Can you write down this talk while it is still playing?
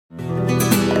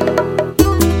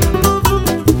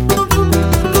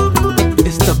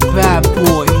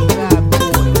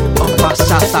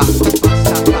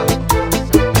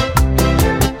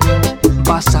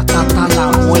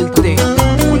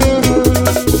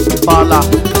balas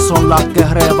son las que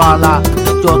rebala.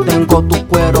 Yo tengo tu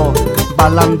cuero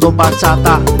bailando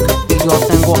bachata y yo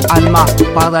tengo alma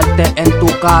para darte en tu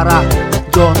cara.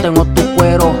 Yo tengo tu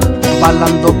cuero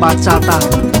bailando bachata.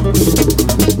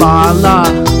 Bala,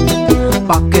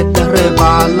 pa' que te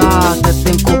rebala. Te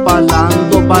tengo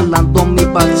bailando mi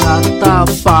bachata.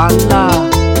 Bala,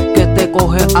 que te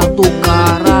coge a tu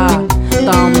cara.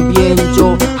 También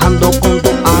yo ando con tu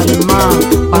alma,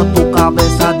 pa' tu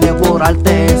cabeza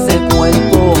devorarte ese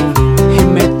cuerpo y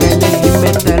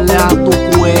meterle a tu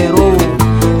cuero.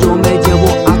 Yo me llevo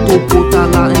a tu puta,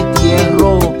 la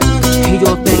entierro y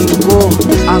yo tengo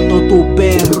a todo tu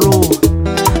perro.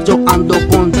 Yo ando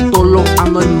con todos los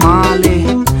anormales,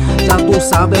 ya tú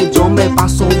sabes, yo me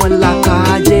paso en la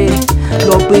calle.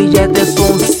 Los billetes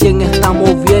son 100, estamos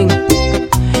bien.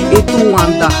 Y tú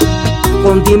andas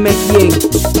con dime quién.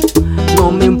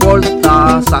 No me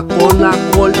importa, saco la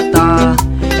corta.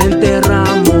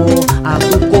 Enterramos a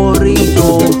tu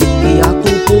corrido y a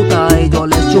tu puta, ellos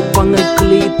le chupan el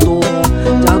clito.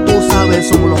 Ya tú sabes,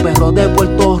 somos los perros de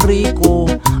Puerto Rico.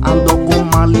 Ando con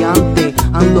maleantes,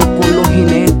 ando con los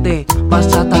jinetes,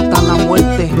 bachata hasta la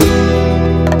muerte.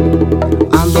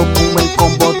 Ando con el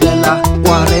combo de las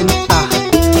 40.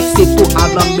 Si tú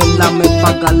hablas mierda me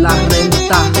pagas la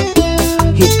renta.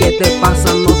 ¿Y qué te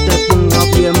pasa? No te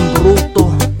pongas bien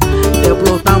bruto. Te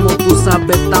explotamos, tú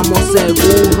sabes, estamos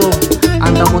seguros.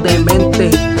 Andamos de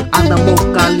mente, andamos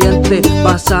caliente,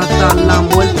 bachata la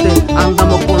muerte.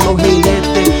 Andamos con los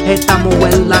jinetes, estamos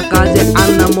en la calle,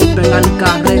 andamos en el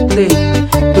carrete.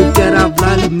 Tú quieres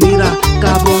hablar, mira,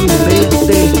 cabrón,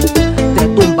 vete. Te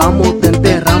tumbamos, te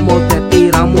enterramos, te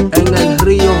tiramos en el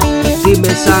río.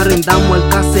 Dime si arrendamos el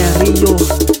caserío.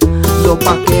 Los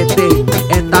paquetes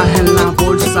están en la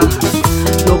bolsa,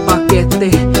 los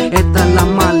paquetes están en la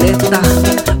maleta.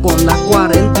 Con las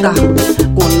 40,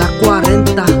 con las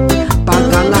 40,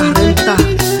 paga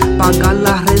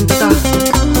la renta.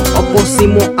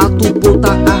 Opusimos a tu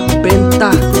puta a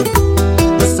venta.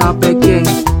 ¿Sabe quién?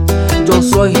 Yo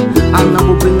soy,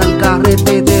 andamos bien al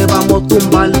carrete, te vamos a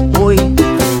tumbar hoy.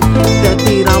 Te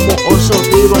tiramos 8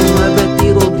 tiros, 9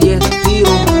 tiros, 10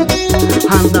 tiros.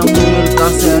 Andamos en el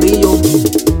caserío.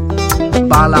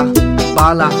 Bala,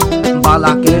 bala,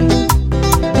 bala que.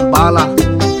 Bala,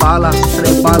 bala,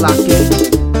 3 balas que.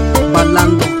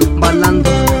 Bailando,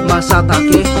 bachata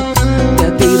que.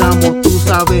 Te tiramos, tú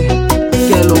sabes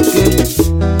que lo que.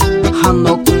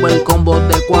 Ando con el combo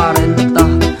de 40.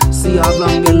 Si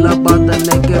hablan bien la va a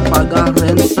tener que pagar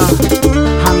renta.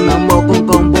 Andamos con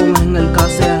combo en el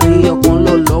caserío con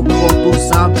los locos, tú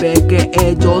sabes que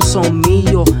ellos son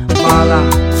míos. Bala,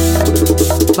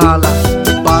 bala,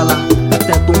 bala,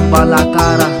 te tumba la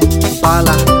cara.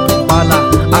 Bala, bala,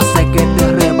 hace que te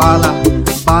rebala.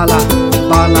 Bala,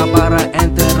 bala para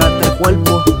enterrarte el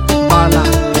cuerpo. Bala,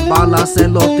 bala, se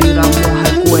lo